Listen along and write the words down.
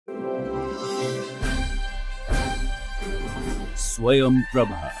Swayam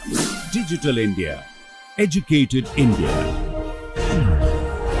Prabha. Digital India. Educated India.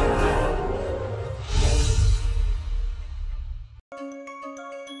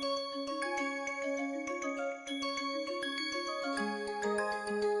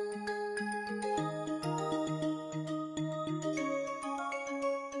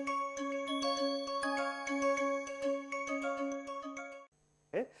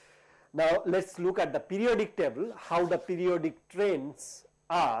 Now, let us look at the periodic table, how the periodic trends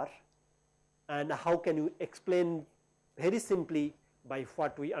are, and how can you explain very simply by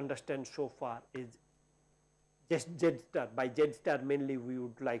what we understand so far is just Z star. By Z star mainly we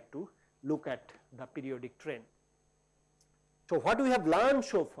would like to look at the periodic trend. So, what we have learned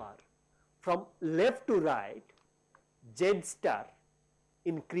so far, from left to right, Z star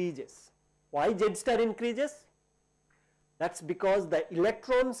increases. Why Z star increases? That is because the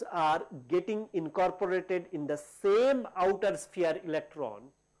electrons are getting incorporated in the same outer sphere electron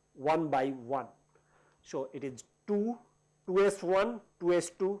one by one. So, it is 2s1,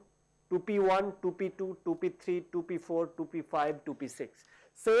 2s2, 2p1, 2p2, 2p3, 2p4, 2p5, 2p6.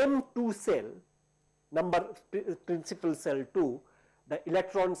 Same 2 cell number, principal cell 2, the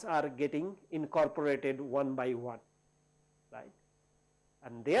electrons are getting incorporated one by one, right.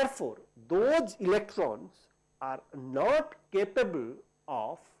 And therefore, those electrons are not capable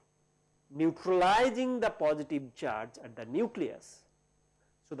of neutralizing the positive charge at the nucleus.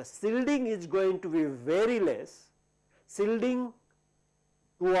 So, the shielding is going to be very less, shielding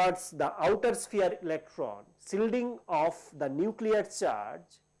towards the outer sphere electron, shielding of the nuclear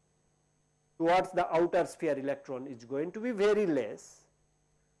charge towards the outer sphere electron is going to be very less,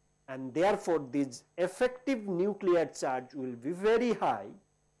 and therefore, this effective nuclear charge will be very high.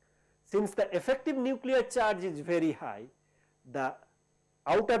 Since the effective nuclear charge is very high, the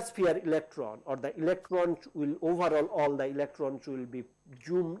outer sphere electron or the electrons will overall, all the electrons will be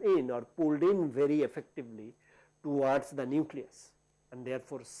zoomed in or pulled in very effectively towards the nucleus, and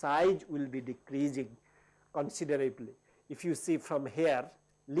therefore, size will be decreasing considerably. If you see from here,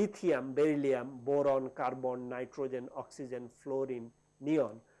 lithium, beryllium, boron, carbon, nitrogen, oxygen, fluorine,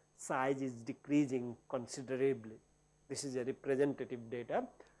 neon, size is decreasing considerably. This is a representative data.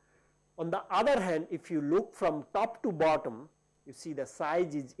 On the other hand, if you look from top to bottom, you see the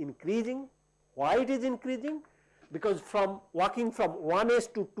size is increasing. Why it is increasing? Because from walking from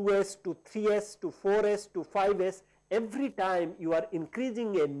 1s to 2s to 3s to 4s to 5s, every time you are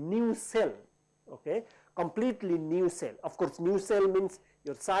increasing a new cell, okay, completely new cell. Of course, new cell means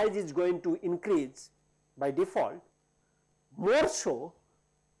your size is going to increase by default. More so,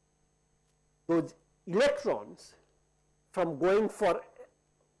 those electrons from going for,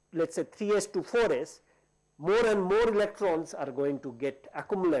 let us say, 3s to 4s, more and more electrons are going to get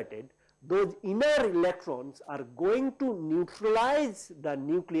accumulated. Those inner electrons are going to neutralize the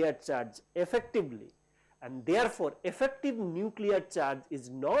nuclear charge effectively, and therefore, effective nuclear charge is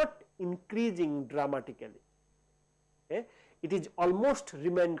not increasing dramatically. Okay. It is almost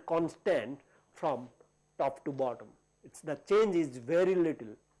remained constant from top to bottom. It's the change is very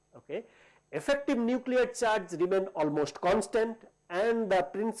little. Okay. Effective nuclear charge remain almost constant, and the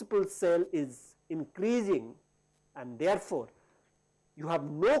principal cell is increasing, and therefore, you have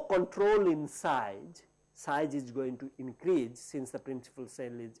no control in size. Size is going to increase since the principal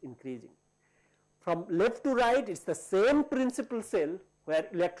cell is increasing. From left to right, it is the same principal cell where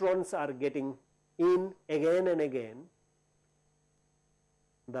electrons are getting in again and again.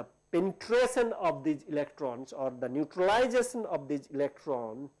 The penetration of these electrons or the neutralization of these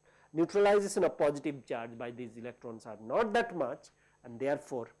electrons, neutralization of positive charge by these electrons are not that much, and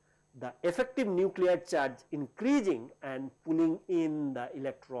therefore, the effective nuclear charge increasing and pulling in the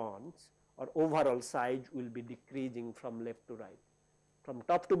electrons, or overall size will be decreasing from left to right. From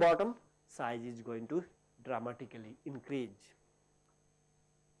top to bottom, size is going to dramatically increase.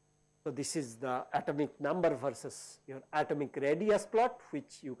 So, this is the atomic number versus your atomic radius plot,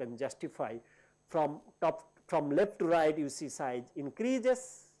 which you can justify from left to right. You see size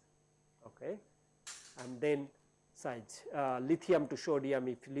increases, okay, and then size lithium to sodium,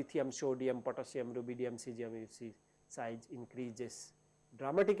 if lithium, sodium, potassium, rubidium, cesium, you see size increases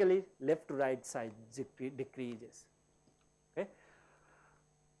dramatically, left to right size decreases. Okay.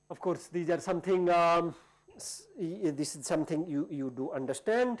 Of course, these are something, this is something you do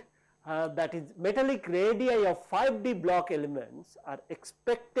understand, that is metallic radii of 5D block elements are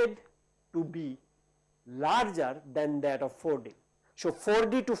expected to be larger than that of 4D. So,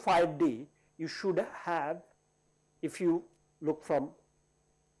 4D to 5D you should have, if you look from,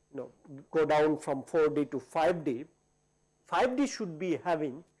 go down from 4D to 5D, 5D should be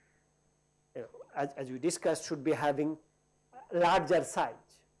having, as we discussed, should be having larger size,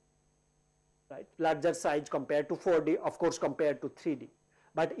 right, larger size compared to 4D, of course compared to 3D.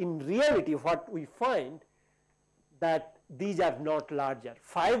 But in reality what we find that these are not larger.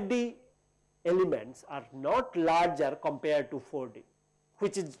 5D elements are not larger compared to 4D,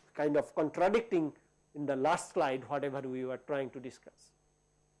 which is kind of contradicting in the last slide whatever we were trying to discuss.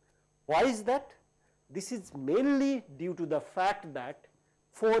 Why is that? This is mainly due to the fact that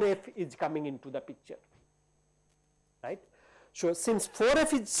 4F is coming into the picture, right. So, since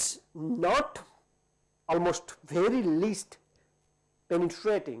 4F is not almost very least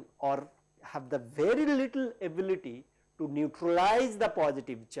penetrating or have the very little ability to neutralize the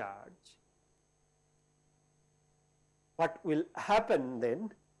positive charge, what will happen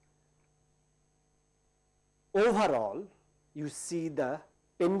then, overall you see the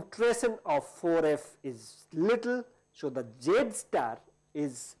penetration of 4F is little. So, the Z star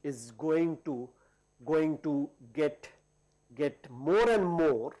is going to get more and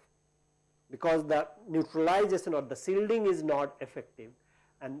more, because the neutralization or the shielding is not effective,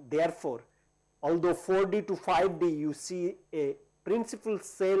 and therefore, although 4D to 5D you see a principal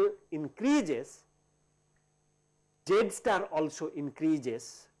cell increases, Z star also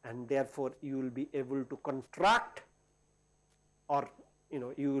increases, and therefore, you will be able to contract, or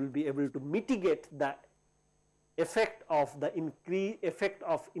you will be able to mitigate the effect of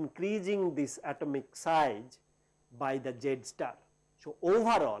increasing this atomic size by the Z star. So,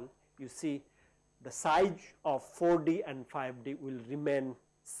 overall you see the size of 4D and 5D will remain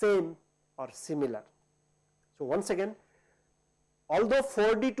same or similar. So, once again, although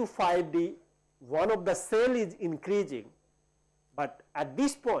 4D to 5D one of the cell is increasing, but at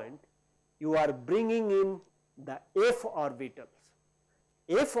this point you are bringing in the F orbitals.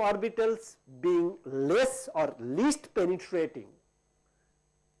 F orbitals being less or least penetrating,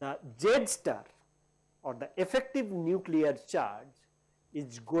 the Z star or the effective nuclear charge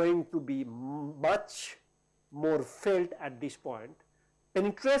is going to be much more felt at this point.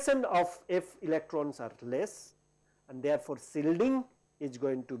 Penetration of F electrons are less, and therefore shielding is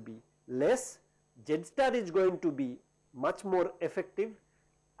going to be less. Z star is going to be much more effective,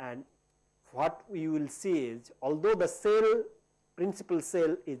 and what we will see is, although the cell principal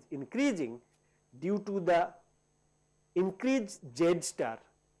cell is increasing, due to the increased Z star,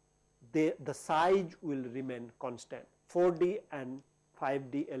 the size will remain constant. 4D and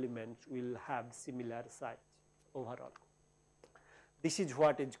 5D elements will have similar size overall. This is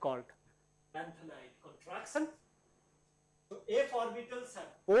what is called lanthanide contraction. So, F orbitals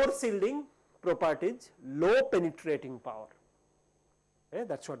have poor shielding properties, low penetrating power. Okay,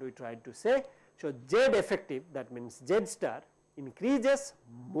 that is what we tried to say. So, Z effective, that means Z star, increases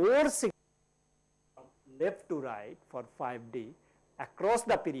more from left to right for 5D across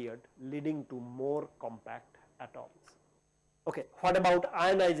the period, leading to more compact atoms. Okay, what about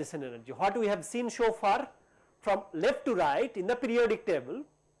ionization energy? What we have seen so far, from left to right in the periodic table,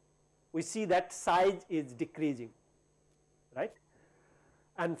 we see that size is decreasing, right,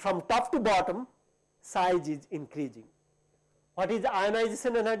 and from top to bottom size is increasing. What is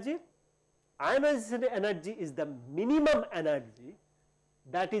ionization energy? Ionization energy is the minimum energy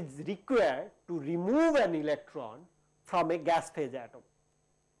that is required to remove an electron from a gas phase atom,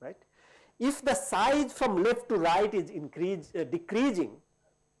 right. If the size from left to right is decreasing,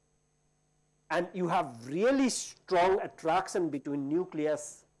 and you have really strong attraction between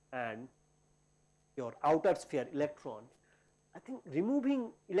nucleus and your outer sphere electron, I think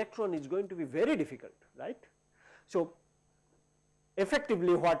removing electron is going to be very difficult, right. So,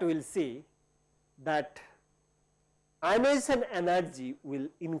 effectively what we will see, that ionization energy will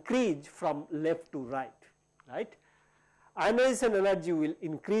increase from left to right, right. Ionization energy will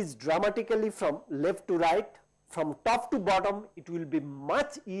increase dramatically from left to right. From top to bottom, it will be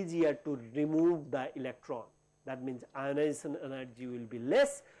much easier to remove the electron. That means ionization energy will be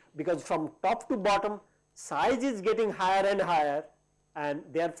less, because from top to bottom size is getting higher and higher, and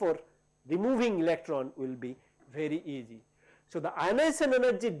therefore removing electron will be very easy. So, the ionization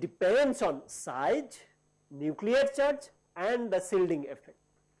energy depends on size, nuclear charge, and the shielding effect.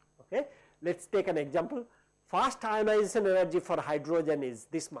 Okay. Let us take an example. Fast ionization energy for hydrogen is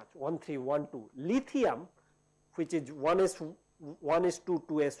this much, 1312. Lithium, which is 1s2,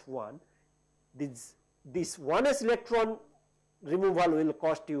 2s1, this 1s electron removal will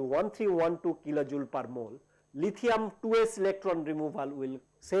cost you 1312 kilojoule per mole. Lithium 2s electron removal will,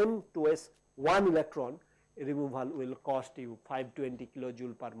 same 2s 1 electron removal will cost you 520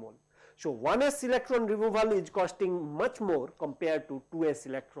 kilojoule per mole. So, 1s electron removal is costing much more compared to 2s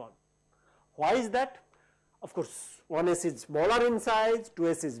electron. Why is that? Of course, 1s is smaller in size,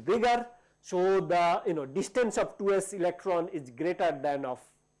 2s is bigger. So the distance of 2s electron is greater than of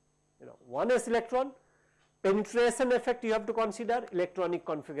 1s electron. Penetration effect you have to consider, electronic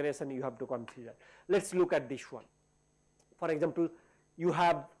configuration you have to consider. Let us look at this one. For example, you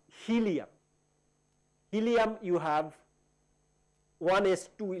have helium. Helium you have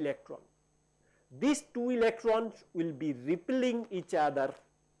 1s2 electron. These 2 electrons will be repelling each other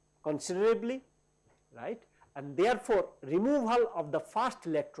considerably, right, and therefore removal of the first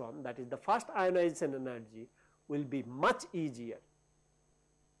electron, that is the first ionization energy, will be much easier.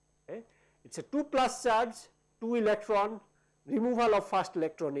 Okay. It is a 2 plus charge, 2 electron, removal of first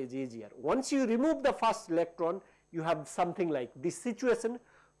electron is easier. Once you remove the first electron, you have something like this situation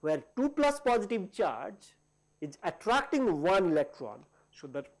where 2 plus positive charge is attracting 1 electron. So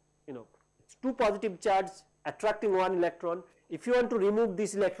that it is 2 positive charge attracting 1 electron. If you want to remove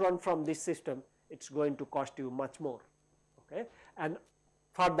this electron from this system, it is going to cost you much more, okay. And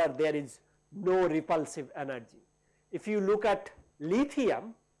further there is no repulsive energy. If you look at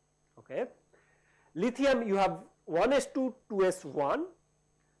lithium, okay, lithium you have 1s2, 2s1,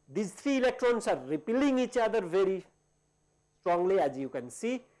 these 3 electrons are repelling each other very strongly, as you can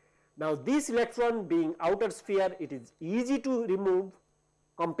see. Now this electron being outer sphere, it is easy to remove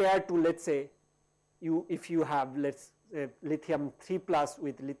compared to, let us say, if you have lithium 3 plus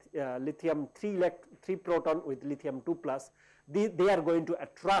with lithium 3 proton with lithium 2 plus, they are going to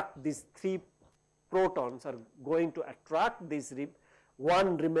attract, these 3 protons are going to attract this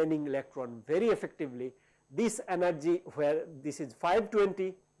one remaining electron very effectively. This energy, where this is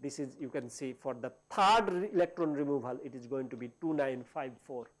 520, this is, you can see, for the third electron removal it is going to be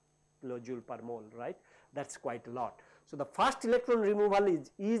 2954 kilojoule per mole, right. That is quite a lot. So the first electron removal is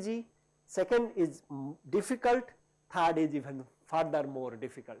easy, second is difficult, third is even further more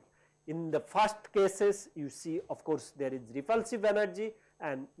difficult. In the first cases you see, of course, there is repulsive energy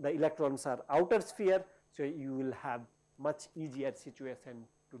and the electrons are outer sphere, so you will have much easier situation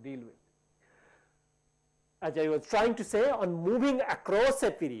to deal with. As I was trying to say, on moving across a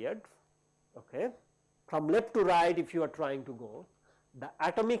period, okay, from left to right, if you are trying to go, the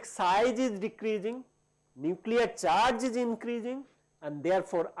atomic size is decreasing, nuclear charge is increasing, and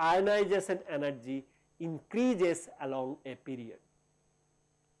therefore ionization energy increases along a period.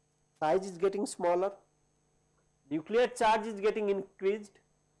 Size is getting smaller, nuclear charge is getting increased,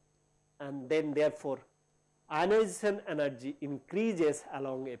 and then therefore ionization energy increases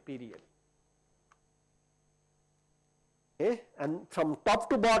along a period. Okay. And from top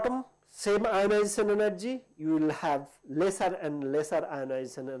to bottom, same ionization energy, you will have lesser and lesser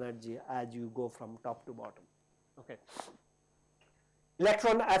ionization energy as you go from top to bottom. Okay.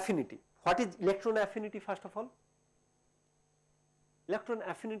 Electron affinity. What is electron affinity first of all? Electron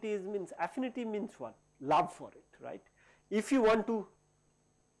affinity means what? Love for it, right? If you want to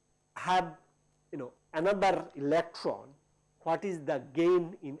have another electron, what is the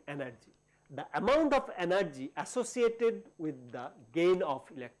gain in energy? The amount of energy associated with the gain of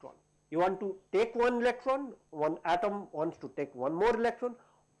electron. You want to take one electron, one atom wants to take one more electron,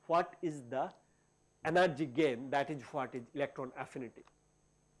 what is the energy gain? That is what is electron affinity.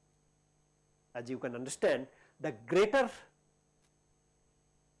 As you can understand, the greater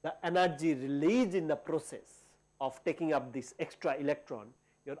the energy released in the process of taking up this extra electron,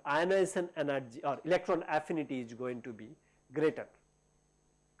 your ionization energy or electron affinity is going to be greater.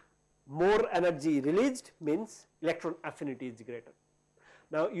 More energy released means electron affinity is greater.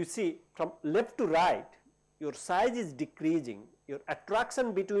 Now you see, from left to right, your size is decreasing, your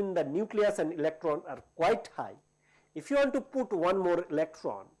attraction between the nucleus and electron are quite high. If you want to put one more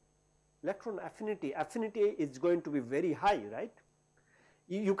electron, electron affinity is going to be very high, right?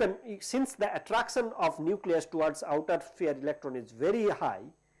 You can, since the attraction of nucleus towards outer sphere electron is very high,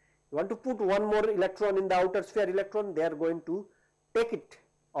 you want to put one more electron in the outer sphere electron, they are going to take it,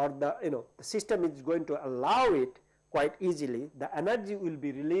 or the system is going to allow it quite easily. The energy will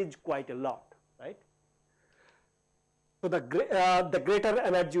be released quite a lot, right? So the greater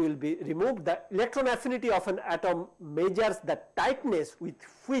energy will be removed. The electron affinity of an atom measures the tightness with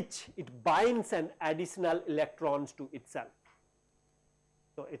which it binds an additional electrons to itself.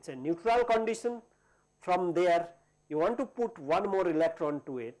 So it is a neutral condition. From there you want to put one more electron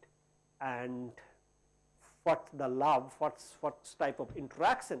to it, and what type of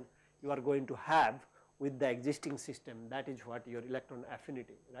interaction you are going to have with the existing system, that is what your electron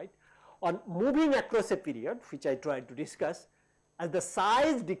affinity, right? On moving across a period, which I tried to discuss, as the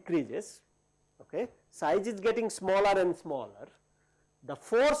size decreases, okay, size is getting smaller and smaller, the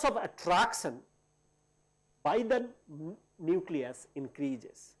force of attraction by the nucleus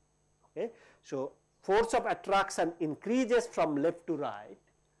increases, okay. So force of attraction increases from left to right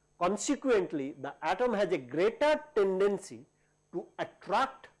Consequently, the atom has a greater tendency to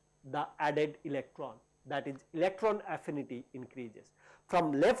attract the added electron, that is electron affinity increases.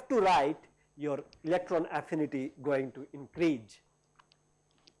 From left to right, your electron affinity going to increase.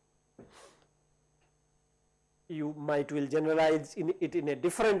 You might will generalize it in a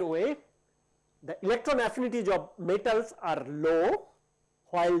different way. The electron affinities of metals are low,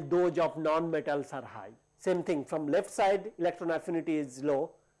 while those of non-metals are high. Same thing, from left side electron affinity is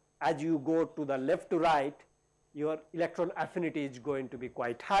low. As you go to the left to right, your electron affinity is going to be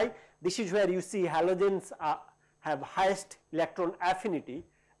quite high. This is where you see halogens have highest electron affinity,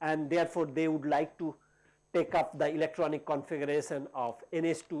 and therefore they would like to take up the electronic configuration of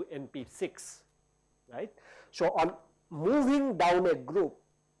NH2NP6, right. So, on moving down a group,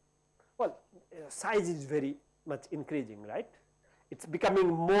 well, size is very much increasing, right. It is becoming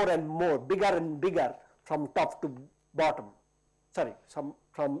more and more, bigger and bigger from top to bottom, sorry,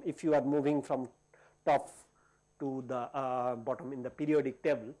 from if you are moving from top to the bottom in the periodic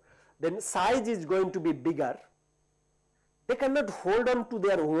table, then size is going to be bigger. They cannot hold on to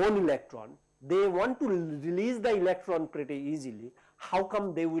their own electron, they want to release the electron pretty easily. How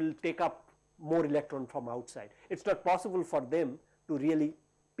come they will take up more electron from outside? It is not possible for them to really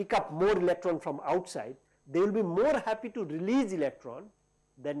pick up more electron from outside. They will be more happy to release electron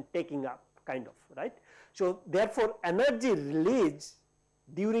than taking up, kind of, right. So, therefore, energy release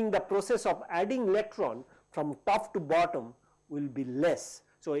during the process of adding electron from top to bottom will be less.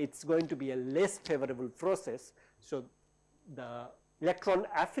 So, it is going to be a less favorable process. So, the electron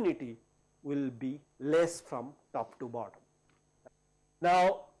affinity will be less from top to bottom.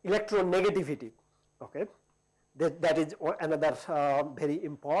 Now, electronegativity, okay, that is another very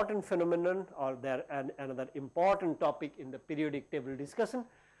important phenomenon, or another important topic in the periodic table discussion.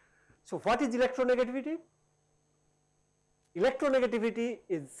 So, what is electronegativity? Electronegativity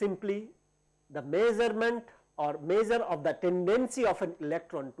is simply the measurement or measure of the tendency of an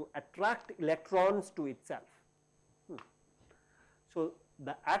electron to attract electrons to itself. So,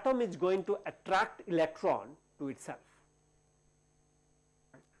 the atom is going to attract electron to itself.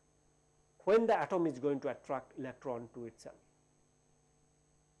 When the atom is going to attract electron to itself?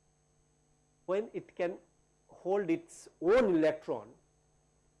 When it can hold its own electron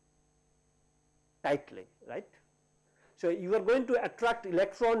tightly, right. So, you are going to attract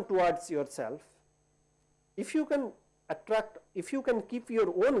electron towards yourself. If you can attract, if you can keep your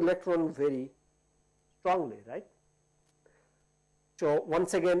own electron very strongly, right. So,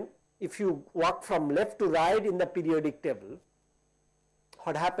 once again, if you walk from left to right in the periodic table,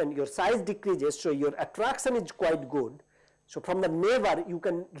 what happened? Your size decreases, so your attraction is quite good. So, from the neighbor you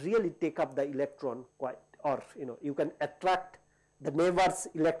can really take up the electron quite, or you can attract the neighbor's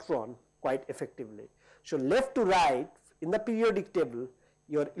electron quite effectively. So, left to right in the periodic table,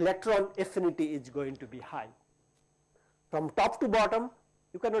 your electron affinity is going to be high. From top to bottom,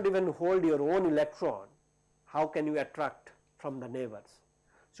 you cannot even hold your own electron. How can you attract from the neighbors?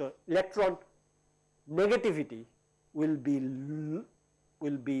 So, electron negativity will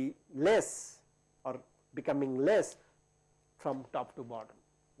be less or becoming less from top to bottom,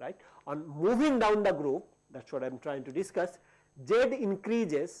 right. On moving down the group, that is what I am trying to discuss, Z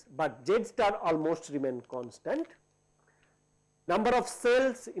increases, but Z star almost remain constant. Number of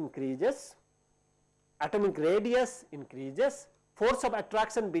cells increases, atomic radius increases, force of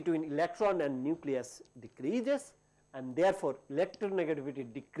attraction between electron and nucleus decreases, and therefore,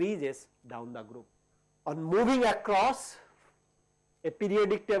 electronegativity decreases down the group. On moving across a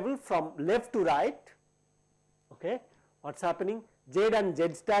periodic table from left to right, okay, what is happening? Z and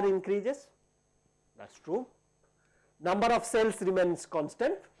Z star increases, that is true. Number of cells remains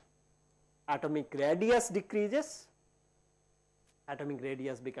constant, atomic radius decreases, atomic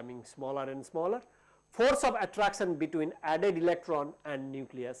radius becoming smaller and smaller, force of attraction between added electron and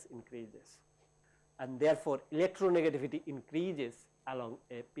nucleus increases, and therefore, electronegativity increases along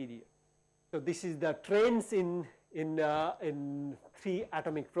a period. So, this is the trends in three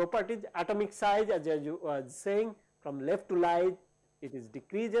atomic properties. Atomic size, as I was saying, from left to right it is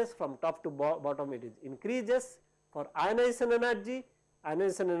decreases, from top to bottom it is increases. For ionization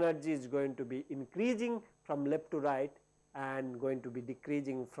energy is going to be increasing from left to right and going to be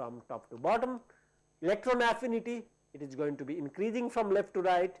decreasing from top to bottom. Electron affinity, it is going to be increasing from left to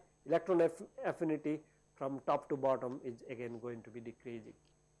right, electron affinity from top to bottom is again going to be decreasing.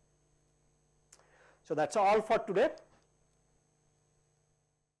 So, that is all for today.